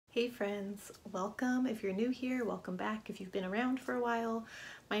Hey friends, welcome. If you're new here, welcome back. If you've been around for a while,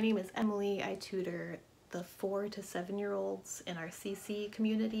 my name is Emily. I tutor the 4 to 7-year-olds in our CC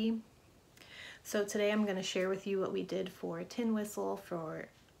community. So today I'm going to share with you what we did for Tin Whistle for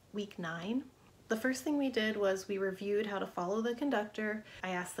week 9. The first thing we did was we reviewed how to follow the conductor. I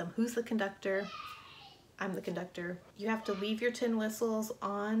asked them, who's the conductor? I'm the conductor. You have to leave your tin whistles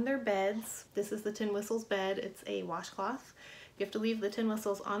on their beds. This is the tin whistle's bed. It's a washcloth. You have to leave the tin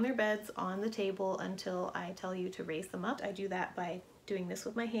whistles on their beds on the table until I tell you to raise them up. I do that by doing this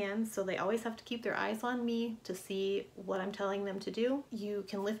with my hands, so they always have to keep their eyes on me to see what I'm telling them to do. You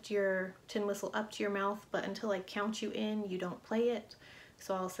can lift your tin whistle up to your mouth, but until I count you in, you don't play it.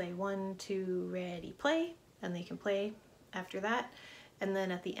 So I'll say 1, 2, ready, play, and they can play after that. And then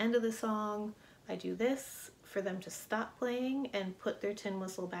at the end of the song, I do this for them to stop playing and put their tin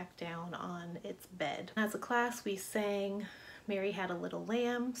whistle back down on its bed. As a class, we sang Mary Had a Little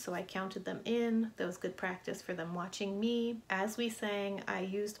Lamb, so I counted them in. That was good practice for them watching me. As we sang, I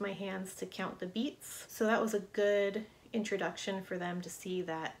used my hands to count the beats, so that was a good introduction for them to see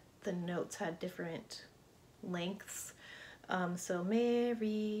that the notes had different lengths. So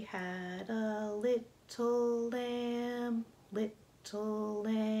Mary had a little lamb, little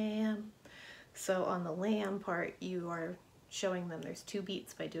lamb. So on the lamb part, you are showing them there's 2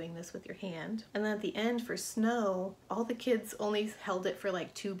 beats by doing this with your hand. And then at the end for snow, all the kids only held it for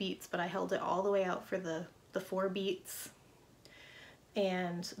like 2 beats, but I held it all the way out for the 4 beats.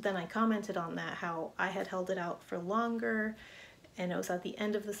 And then I commented on that, how I had held it out for longer, and it was at the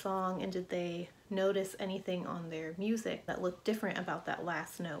end of the song, and did they notice anything on their music that looked different about that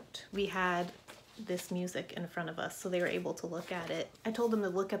last note? We had this music in front of us, so they were able to look at it. I told them to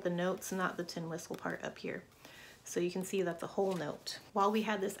look at the notes, not the tin whistle part up here. So you can see that's a whole note. While we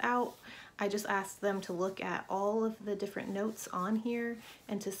had this out, I just asked them to look at all of the different notes on here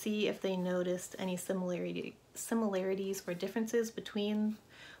and to see if they noticed any similarities or differences between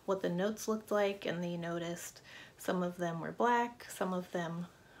what the notes looked like, and they noticed some of them were black, some of them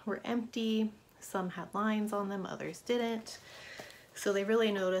were empty, some had lines on them, others didn't. So they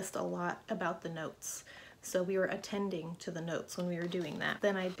really noticed a lot about the notes. So we were attending to the notes when we were doing that.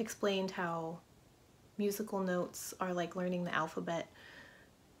 Then I explained how musical notes are like learning the alphabet.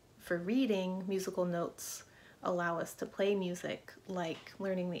 For reading, musical notes allow us to play music like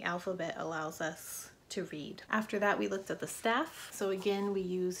learning the alphabet allows us to read. After that, we looked at the staff. So again, we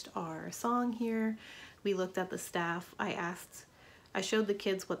used our song here. We looked at the staff. I showed the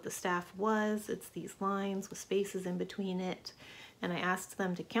kids what the staff was. It's these lines with spaces in between it. And I asked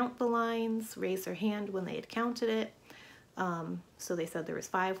them to count the lines, raise their hand when they had counted it. So they said there was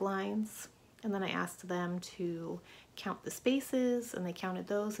 5 lines. And then I asked them to count the spaces, and they counted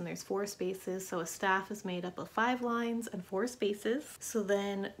those, and there's 4 spaces. So a staff is made up of 5 lines and 4 spaces. So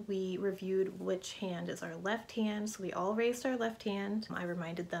then we reviewed which hand is our left hand. So we all raised our left hand. I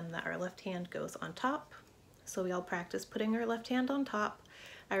reminded them that our left hand goes on top. So we all practiced putting our left hand on top.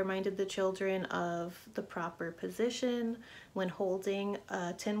 I reminded the children of the proper position when holding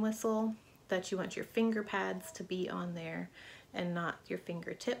a tin whistle, that you want your finger pads to be on there and not your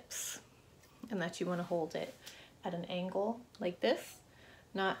fingertips, and that you want to hold it at an angle like this,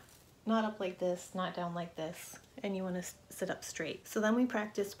 not up like this, not down like this, and you want to sit up straight. So then we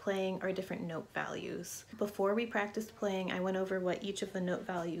practiced playing our different note values. Before we practiced playing, I went over what each of the note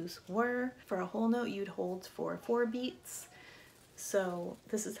values were. For a whole note, you'd hold for 4 beats. So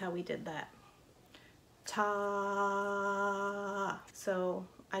this is how we did that. Ta. So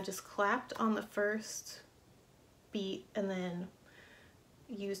I just clapped on the first beat and then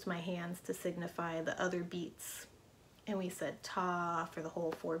used my hands to signify the other beats, and we said ta for the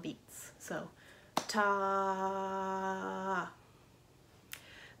whole 4 beats. So ta.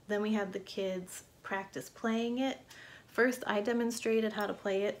 Then we had the kids practice playing it. First I demonstrated how to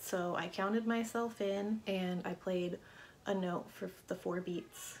play it, so I counted myself in and I played a note for the 4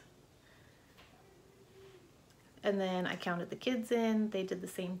 beats. And then I counted the kids in, they did the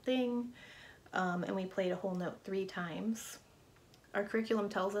same thing, and we played a whole note 3 times. Our curriculum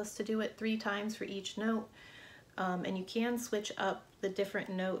tells us to do it 3 times for each note, and you can switch up the different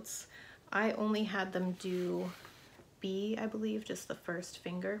notes. I only had them do B, I believe, just the first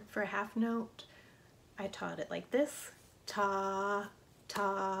finger for a half note. I taught it like this, ta,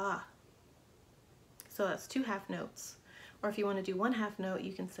 ta. So that's 2 half notes. Or if you want to do 1 half note,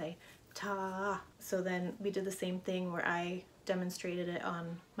 you can say ta. So then we did the same thing where I demonstrated it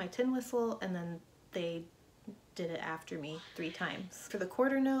on my tin whistle, and then they did it after me 3 times. For the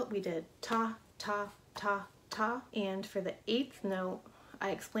quarter note, we did ta, ta, ta, ta. And for the 8th note,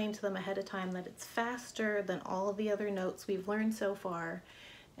 I explained to them ahead of time that it's faster than all of the other notes we've learned so far,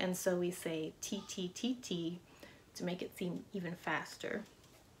 And so we say T, T, T, T to make it seem even faster.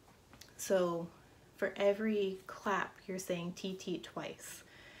 So for every clap, you're saying T, T twice.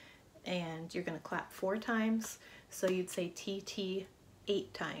 And you're gonna clap 4 times. So you'd say T, T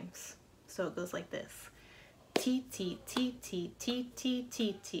 8 times. So it goes like this. T, T, T, T, T, T,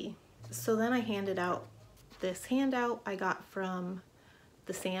 T, T. So then I handed out this handout I got from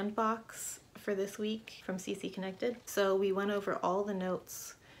the sandbox for this week from CC Connected. So we went over all the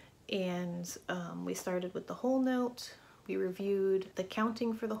notes, and we started with the whole note. We reviewed the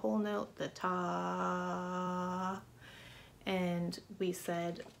counting for the whole note, the ta, and we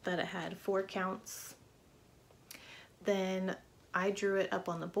said that it had 4 counts. Then I drew it up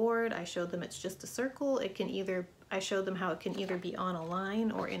on the board. I showed them it's just a circle. It can either, I showed them how it can either be on a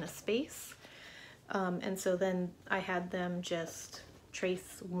line or in a space. And so then I had them just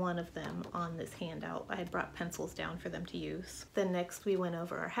trace one of them on this handout. I had brought pencils down for them to use. Then next we went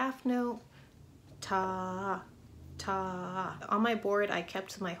over our half note, ta, ta. On my board I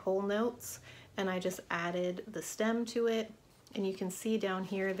kept my whole notes and I just added the stem to it. And you can see down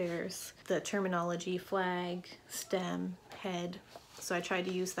here there's the terminology, flag, stem, head. So I tried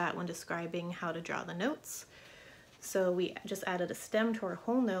to use that when describing how to draw the notes. So we just added a stem to our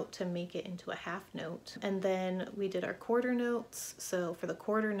whole note to make it into a half note. And then we did our quarter notes. So for the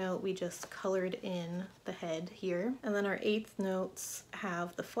quarter note, we just colored in the head here. And then our 8th notes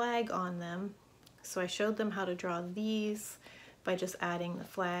have the flag on them. So I showed them how to draw these by just adding the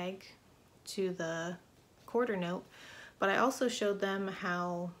flag to the quarter note. But I also showed them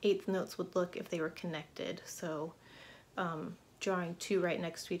how 8th notes would look if they were connected. So drawing 2 right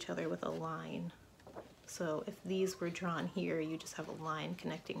next to each other with a line. So if these were drawn here, you just have a line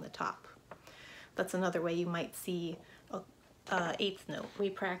connecting the top. That's another way you might see a 8th note. We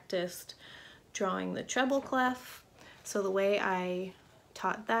practiced drawing the treble clef. So the way I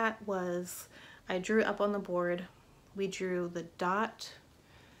taught that was I drew up on the board. We drew the dot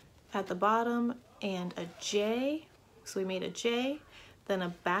at the bottom and a J. So we made a J, then a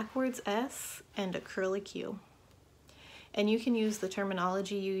backwards S, and a curly Q. And you can use the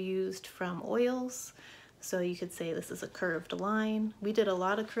terminology you used from oils. So you could say this is a curved line. We did a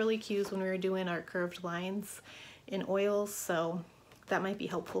lot of curly Qs when we were doing our curved lines in oils, so that might be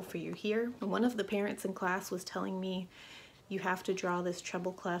helpful for you here. One of the parents in class was telling me you have to draw this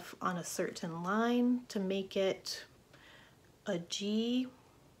treble clef on a certain line to make it a G.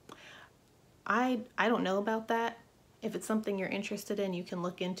 I don't know about that. If it's something you're interested in, you can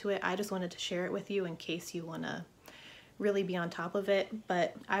look into it. I just wanted to share it with you in case you want to really be on top of it,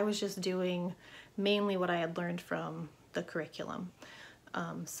 but I was just doing mainly what I had learned from the curriculum.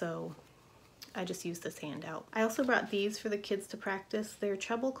 So I just used this handout. I also brought these for the kids to practice their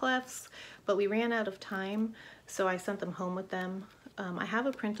treble clefs, but we ran out of time, so I sent them home with them. I have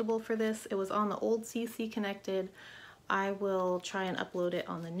a printable for this. It was on the old CC Connected. I will try and upload it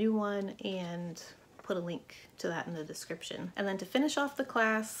on the new one and put a link to that in the description. And then to finish off the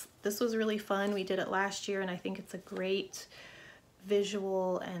class, this was really fun. We did it last year and I think it's a great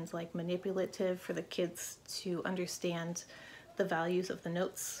visual and like manipulative for the kids to understand the values of the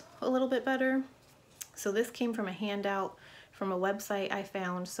notes a little bit better. So this came from a handout from a website I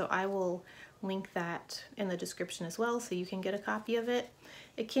found, so I will link that in the description as well so you can get a copy of it.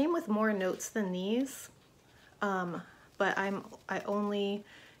 It came with more notes than these, but I only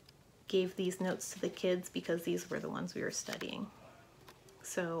gave these notes to the kids because these were the ones we were studying.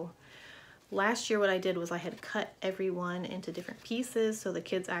 So last year what I did was I had cut everyone into different pieces, so the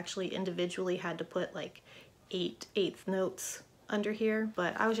kids actually individually had to put like 8 eighth notes under here,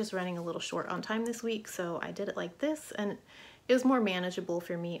 but I was just running a little short on time this week, so I did it like this, and it was more manageable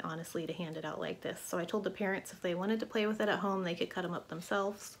for me, honestly, to hand it out like this. So I told the parents if they wanted to play with it at home, they could cut them up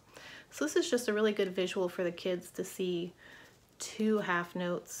themselves. So this is just a really good visual for the kids to see 2 half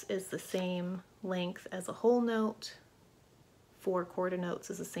notes is the same length as a whole note, 4 quarter notes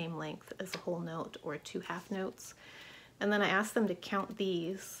is the same length as a whole note, or 2 half notes. And then I asked them to count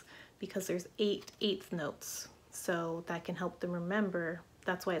these because there's 8 eighth notes, so that can help them remember.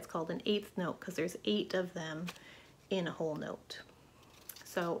 That's why it's called an eighth note, because there's 8 of them in a whole note.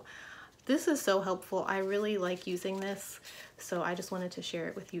 So this is so helpful. I really like using this, so I just wanted to share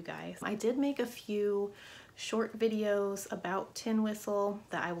it with you guys. I did make a few short videos about tin whistle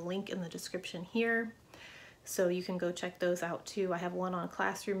that I will link in the description here, so you can go check those out too. I have one on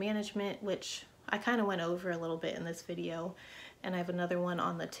classroom management, which I kind of went over a little bit in this video, and I have another one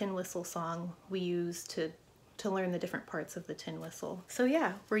on the tin whistle song we use to learn the different parts of the tin whistle. So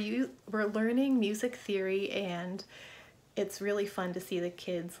yeah, we're learning music theory, and it's really fun to see the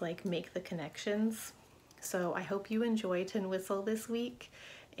kids like make the connections. So I hope you enjoy tin whistle this week,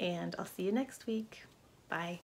 and I'll see you next week. Bye.